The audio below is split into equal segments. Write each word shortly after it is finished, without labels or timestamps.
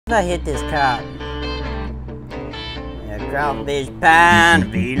If I hit this cop. Yeah, crawfish pie and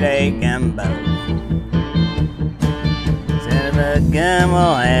filet gumbo. Son of a gun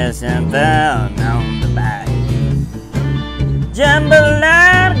will have some fun on the bayou.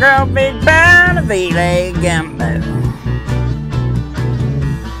 Jambalaya, crawfish pie and filet gumbo.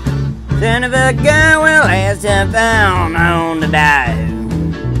 Son of a gun will have some fun on the bayou.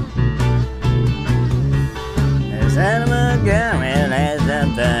 Son of a gun will have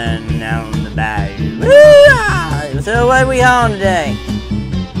some fun on the bayou. Woo! So what are we hauling today?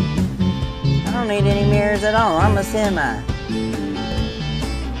 I don't need any mirrors at all. I'm a semi.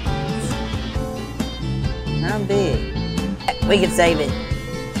 I'm big. We can save it.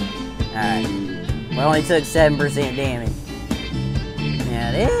 Alright. We only took 7% damage.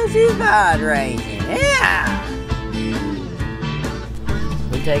 Now this is pod racing. Yeah!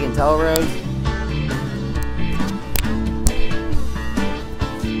 We taking toll roads?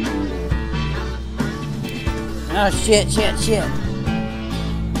 Oh shit.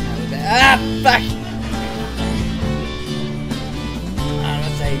 Ah, fuck! Oh, I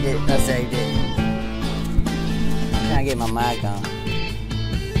saved it. I'm trying to get my mic on.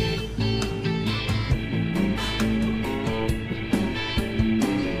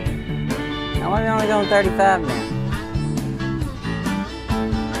 Now why are we only going 35 now?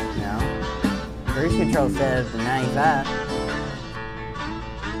 No. Cruise control set up to 95.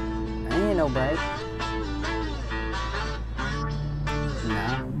 There ain't no brake.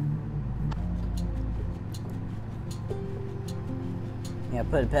 Yeah,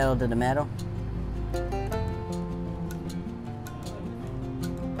 put a pedal to the metal.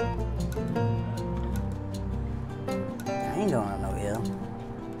 I ain't going on no hill.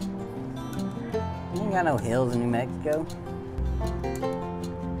 You ain't got no hills in New Mexico.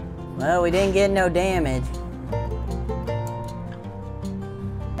 Well, we didn't get no damage.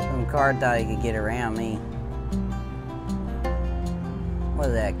 Some car thought he could get around me. What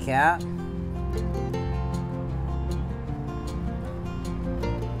is that, cat?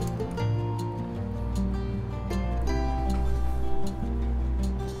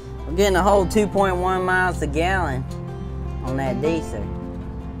 I'm getting a whole 2.1 miles a gallon on that diesel.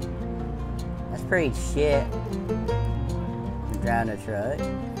 That's pretty shit. I'm driving a truck.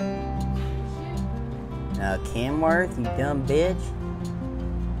 Kenworth, you dumb bitch.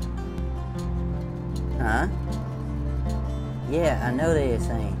 Huh? Yeah, I know they're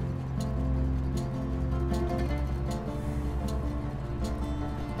saying.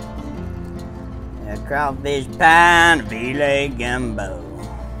 Yeah, crawfish pie and filet gumbo.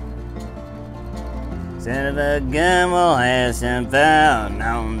 Son of a gun will have some fun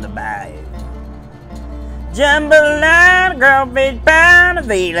on the bayou. Jambalaya, crawfish pie and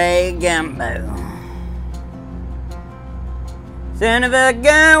filet gumbo. Son of a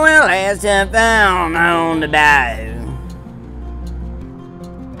gun will have some fun on the bayou.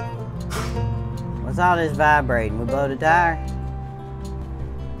 What's all this vibrating? We blow the tire?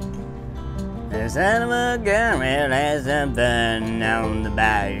 The son of a gun will have some fun on the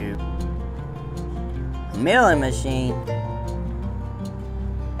bayou. Milling machine.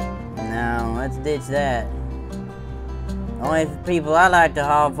 No, let's ditch that. Only people I like to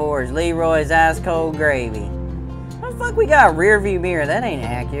haul for is Leroy's Ice Cold Gravy. What the fuck we got a rear view mirror? That ain't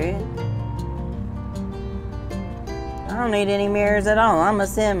accurate. I don't need any mirrors at all. I'm a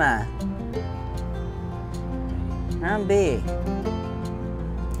semi. I'm big.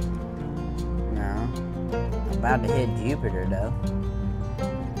 No. I'm about to hit Jupiter though.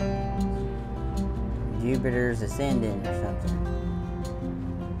 Jupiter's ascendant or something.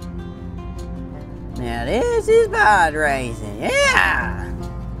 Now this is pod racing. Yeah!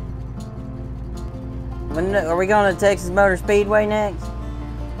 Are we going to Texas Motor Speedway next?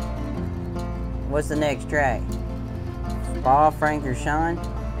 What's the next track? Spa, Frank, or Sean?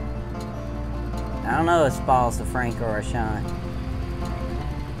 I don't know if Spa's a Frank or a Sean.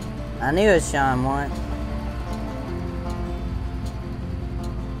 I knew it was Sean once.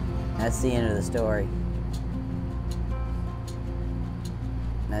 That's the end of the story.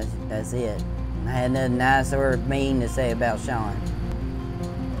 That's it. I had nothing nice or mean to say about Sean.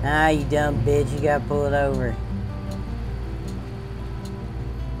 Ah, you dumb bitch, you gotta pull it over.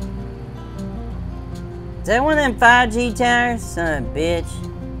 Is that one of them 5G tires? Son of a bitch.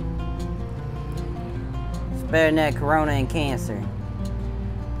 It's better than that Corona and cancer.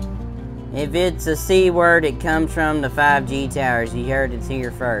 If it's a C word, it comes from the 5G towers. You heard it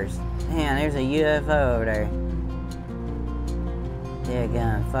here first. Man, there's a UFO over there. Yeah,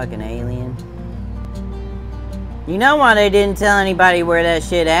 gun, fucking alien. You know why they didn't tell anybody where that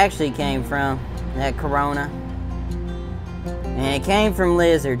shit actually came from? That Corona. And it came from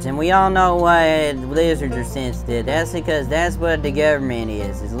lizards, and we all know why lizards are sensitive. That's because that's what the government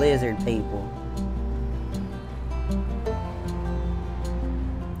is lizard people.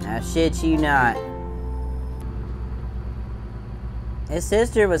 I shit you not. His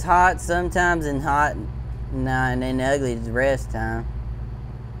sister was hot sometimes and hot, and then ugly the rest of the time.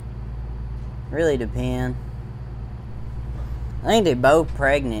 Really depend. I think they're both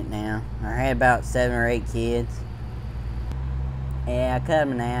pregnant now, or had about 7 or 8 kids. Yeah, I cut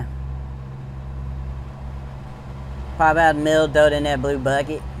them in half. Pop out the middle, throw it in that blue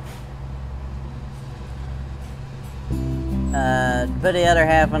bucket. Put the other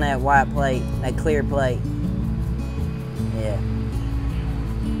half on that white plate, that clear plate. Yeah.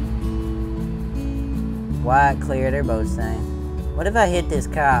 White, clear, they're both the same. What if I hit this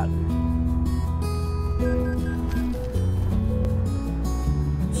cop?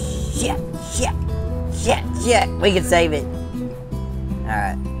 Shit. We can save it.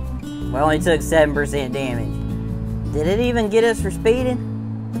 Alright. We only took 7% damage. Did it even get us for speeding?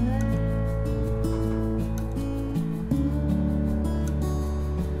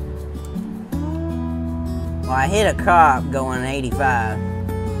 Well, I hit a cop going 85.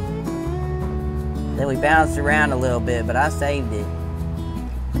 Then we bounced around a little bit, but I saved it.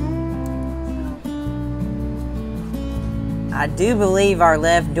 I do believe our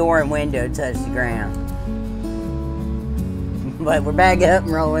left door and window touched the ground. But we're back up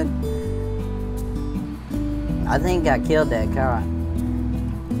and rolling. I think I killed that cop.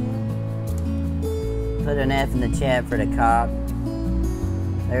 Put an F in the chat for the cop.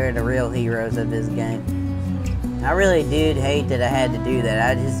 They're the real heroes of this game. I really did hate that I had to do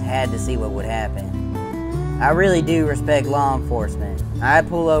that. I just had to see what would happen. I really do respect law enforcement. I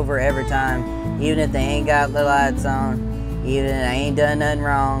pull over every time, even if they ain't got the lights on. Even if I ain't done nothing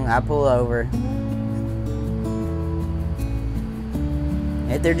wrong, I pull over.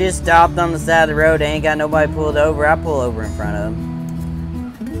 If they're just stopped on the side of the road, they ain't got nobody pulled over, I pull over in front of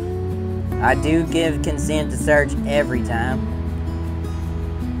them. I do give consent to search every time.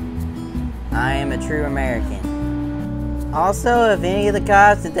 I am a true American. Also, if any of the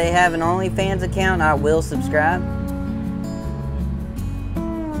cops, if they have an OnlyFans account, I will subscribe.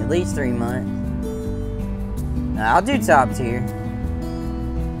 At least 3 months. I'll do top tier.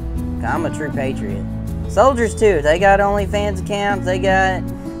 I'm a true patriot. Soldiers too. They got OnlyFans accounts. They got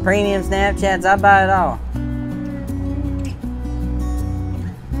premium Snapchats. I buy it all.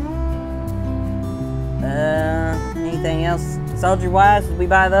 Anything else? Soldier wives? Did we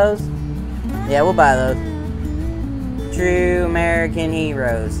buy those? Yeah, we'll buy those. True American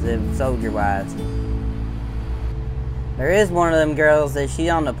heroes. The soldier wives. There is one of them girls that she's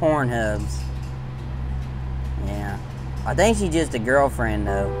on the Pornhubs. Yeah. I think she's just a girlfriend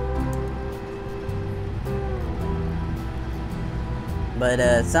though.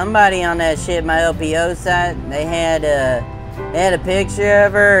 But somebody on that shit, my LPO site, they had a picture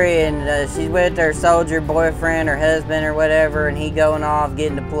of her, and she's with her soldier boyfriend or husband or whatever, and he going off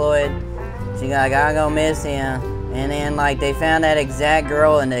getting deployed. She's like, I'm gonna miss him. And then like they found that exact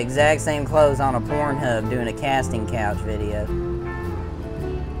girl in the exact same clothes on a Pornhub doing a casting couch video.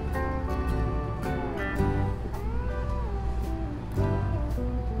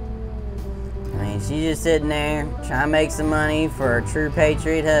 She's just sitting there trying to make some money for her true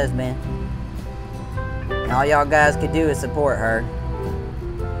patriot husband. And all y'all guys could do is support her.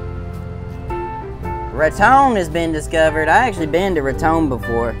 Raton has been discovered. I actually been to Raton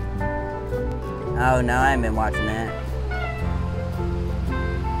before. Oh no, I haven't been watching that.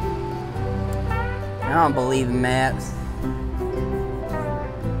 I don't believe in maps.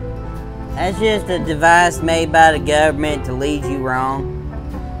 That's just a device made by the government to lead you wrong.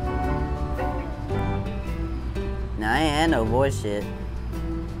 No, I ain't had no voice shit.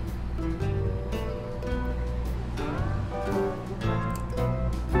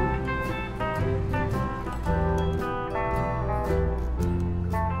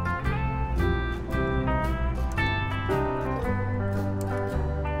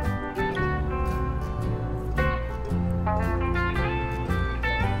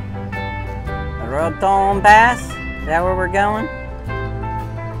 Raton Pass? Is that where we're going?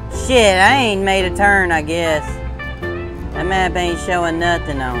 Shit, I ain't made a turn, I guess. That map ain't showing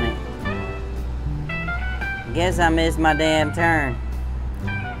nothing on it. Guess I missed my damn turn.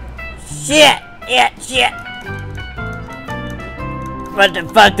 Shit! Yeah, shit! What the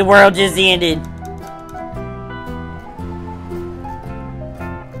fuck, the world just ended.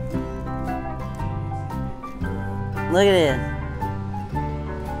 Look at this.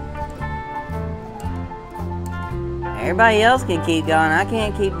 Everybody else can keep going. I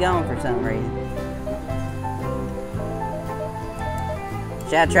can't keep going for some reason.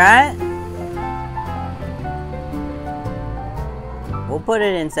 Should I try it? We'll put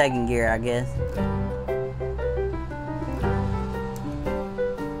it in second gear, I guess.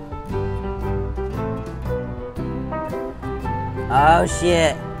 Oh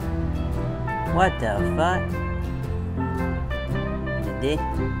shit. What the fuck? It did?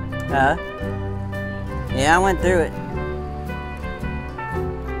 Yeah, I went through it.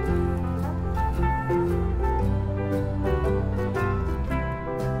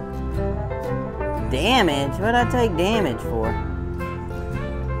 Damage? What'd I take damage for?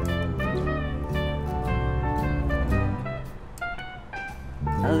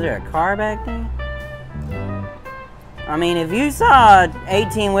 Oh, is there a car back there? I mean, if you saw an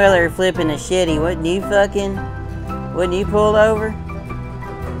 18-wheeler flipping a shitty, wouldn't you pull over?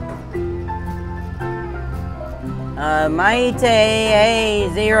 My ETA,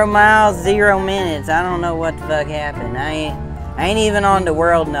 0 miles, 0 minutes. I don't know what the fuck happened. I ain't even on the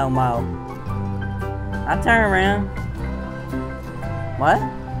world no more. I turned around. What?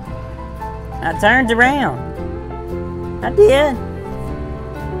 I turned around. I did.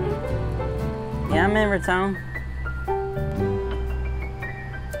 Yeah, I'm in Raton.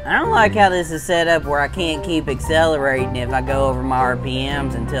 I don't like how this is set up where I can't keep accelerating if I go over my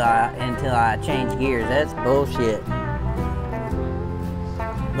RPMs until I change gears. That's bullshit.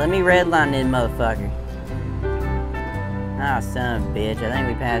 Let me redline this motherfucker. Ah, son of a bitch. I think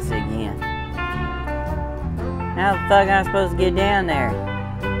we passed it again. How the fuck am I supposed to get down there?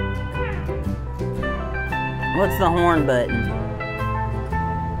 What's the horn button?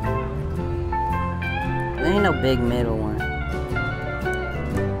 There ain't no big middle one.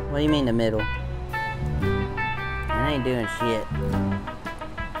 What do you mean the middle? I ain't doing shit.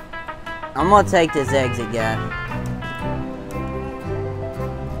 I'm gonna take this exit, guy.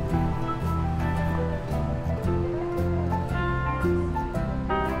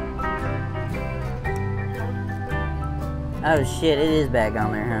 Oh shit, it is back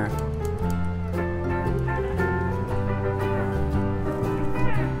on there, huh?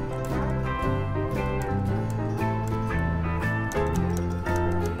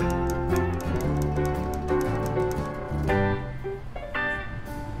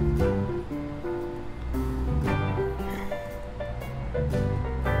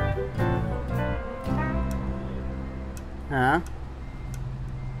 Huh?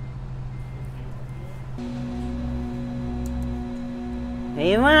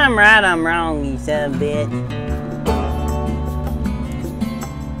 Hey, when I'm right, I'm wrong, you son of a bitch.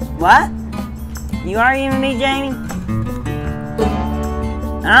 What? You arguing with me, Jamie?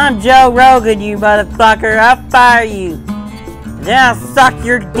 I'm Joe Rogan, you motherfucker. I'll fire you. Then I'll suck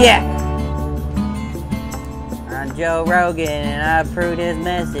your dick. I'm Joe Rogan, and I approve his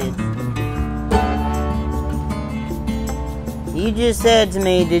message. You just said to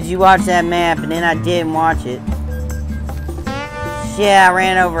me, did you watch that map? And then I didn't watch it. Shit, I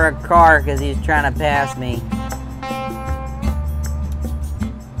ran over a car because he was trying to pass me.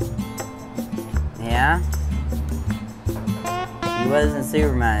 Yeah? He wasn't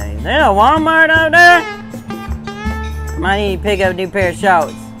Superman. Is there a Walmart out there? I might need to pick up a new pair of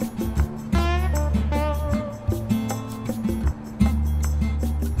shorts.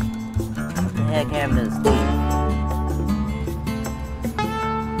 What the heck happened to the speed?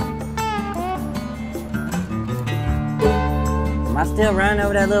 Am I still running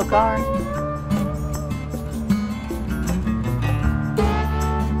over that little car?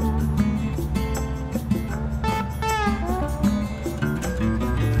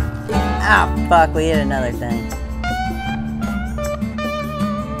 Ah, fuck, we hit another thing.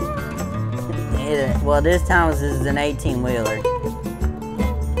 Well, this time this is an 18-wheeler.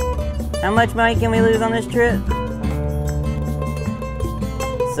 How much money can we lose on this trip?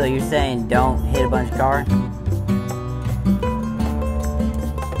 So you're saying don't hit a bunch of cars?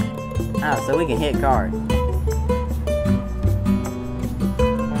 Oh, so we can hit cars.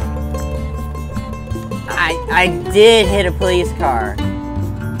 I did hit a police car. Do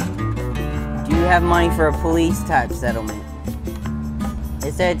you have money for a police type settlement?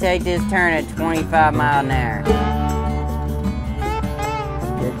 It said take this turn at 25 miles an hour.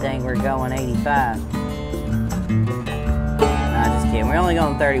 Good thing we're going 85. Nah, just kidding. We're only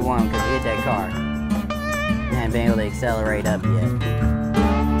going 31 because we hit that car. I haven't been able to accelerate up yet.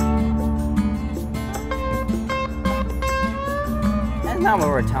 That's not what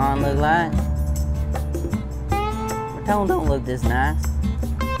Raton look like. Raton don't look this nice.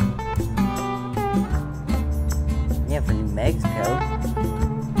 Yeah, for New Mexico.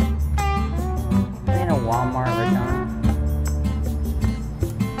 Ain't no Walmart, Raton.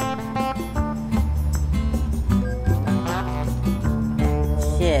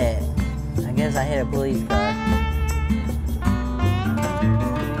 guess I hit a police car.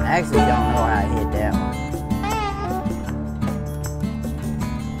 I actually don't know how I hit that one.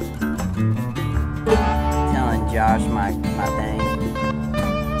 Telling Josh my thing.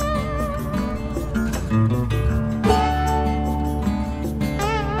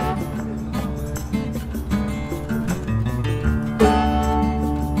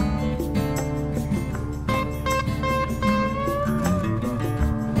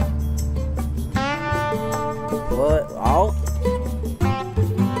 What? Alt?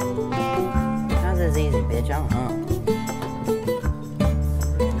 How's this easy, bitch? I'm hung.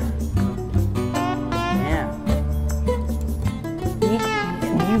 Yeah.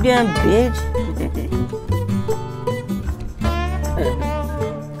 You damn bitch.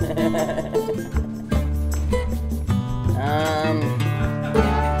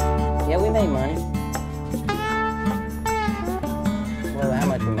 Yeah, we made money. Well, how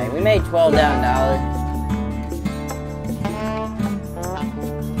much we made? We made $12,000.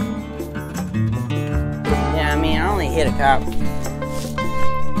 I only hit a cop.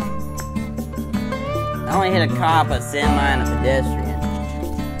 I only hit a cop, a semi, and a pedestrian.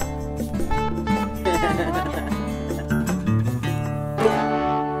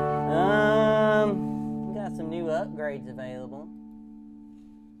 We got some new upgrades available.